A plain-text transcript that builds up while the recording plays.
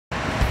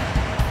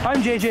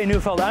I'm JJ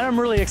Neufeld, and I'm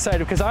really excited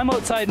because I'm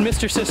outside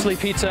Mr Sicily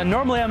Pizza.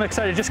 Normally I'm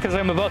excited just because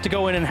I'm about to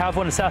go in and have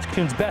one of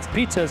Saskatoon's best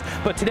pizzas,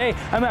 but today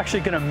I'm actually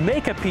going to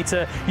make a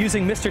pizza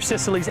using Mr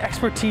Sicily's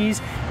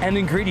expertise and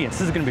ingredients.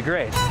 This is going to be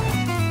great.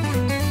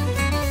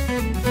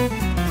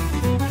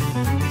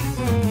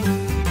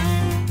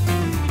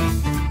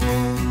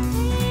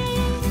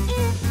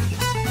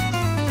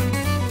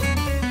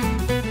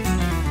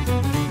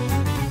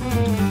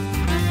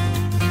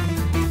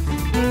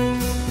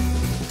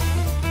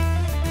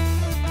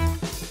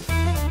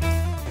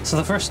 So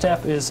the first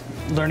step is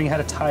learning how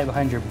to tie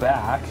behind your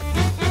back.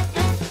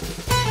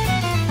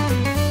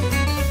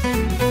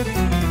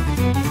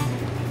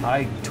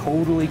 I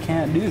totally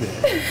can't do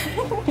this.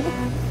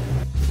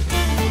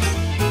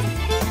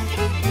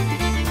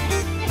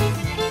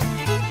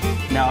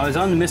 Now, I was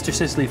on the Mr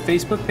Sicily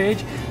Facebook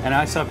page and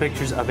I saw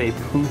pictures of a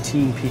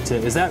poutine pizza.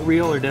 Is that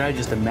real or did I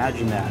just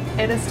imagine that?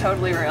 It is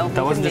totally real.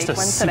 That wasn't just a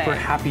super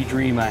happy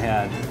dream I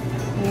had.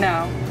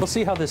 No. We'll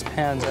see how this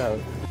pans out.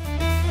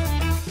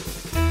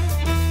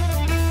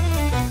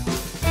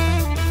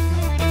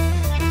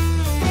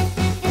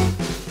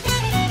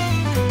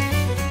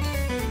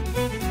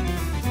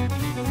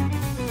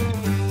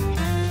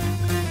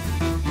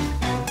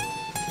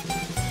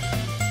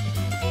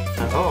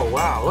 Oh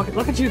wow,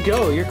 look at you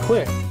go, you're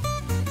quick.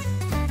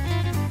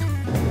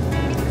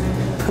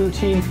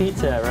 Poutine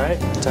pizza, right?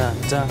 Da,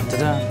 da,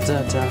 da,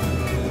 da, da,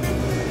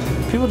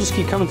 da. People just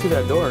keep coming through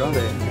that door, don't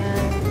they?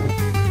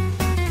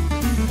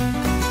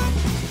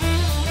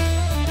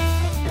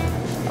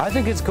 I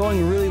think it's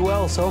going really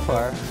well so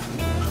far.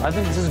 I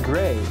think this is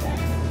great.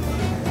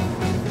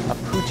 A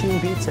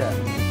poutine pizza.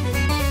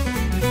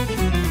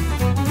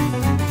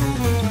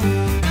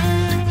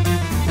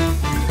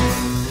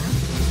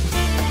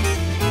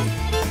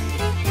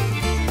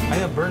 I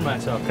gotta burn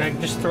myself. Can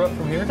I just throw it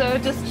from here? So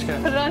just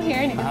put it on here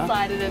and you can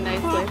slide it in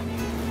nicely.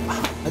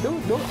 I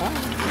don't know.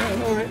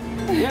 Right?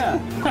 Yeah.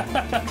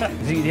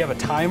 Do you have a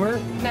timer?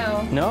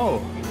 No. No.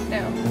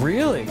 No.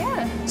 Really?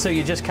 Yeah. So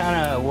you just kind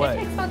of what? It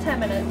takes about 10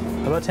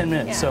 minutes. About 10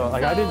 minutes. Yeah. So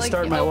like I didn't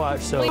start my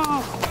watch. So.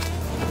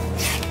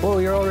 Whoa,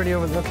 you're already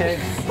over. Okay.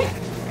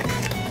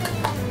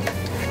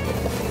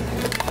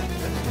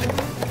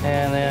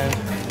 And then.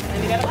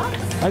 And you got a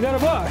box. I got a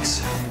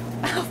box.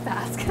 How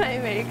fast can I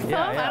make some?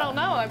 Yeah. I don't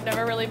know. I've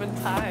never really been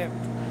timed.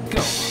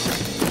 Go.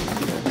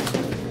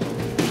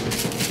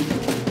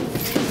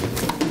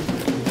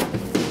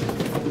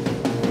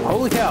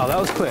 Holy cow, that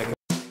was quick.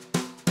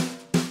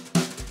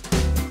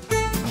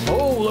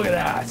 Oh, look at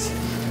that.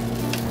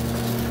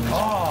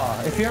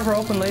 Oh, if you're ever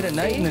open late at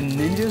night and the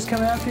ninjas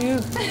come after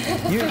you,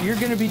 you're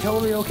going to be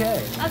totally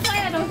okay. That's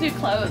why I don't do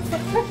clothes.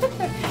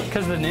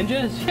 Because of the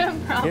ninjas? Yeah,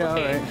 probably. Yeah, all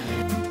right.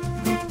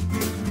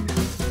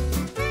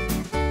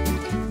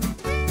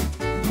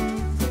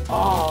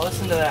 Oh,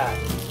 listen to that.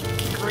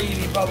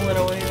 Gravy bubbling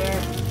away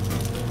there.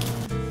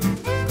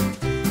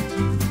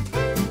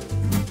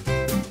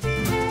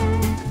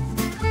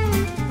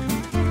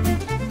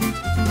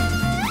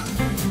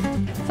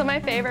 So my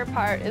favorite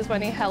part is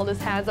when he held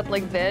his hands up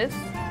like this,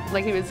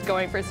 like he was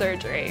going for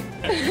surgery.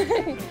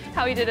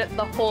 How he did it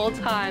the whole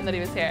time that he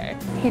was here.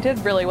 He did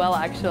really well,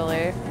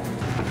 actually.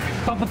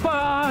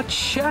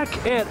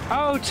 Check it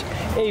out,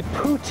 a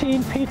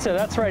poutine pizza.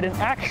 That's right, an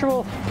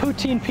actual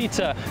poutine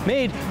pizza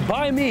made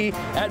by me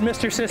at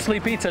Mr Sicily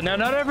Pizza. Now,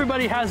 not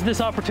everybody has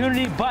this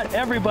opportunity, but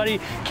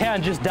everybody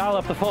can just dial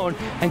up the phone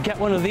and get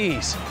one of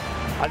these.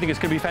 I think it's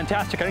gonna be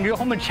fantastic. I'm gonna go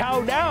home and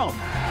chow down.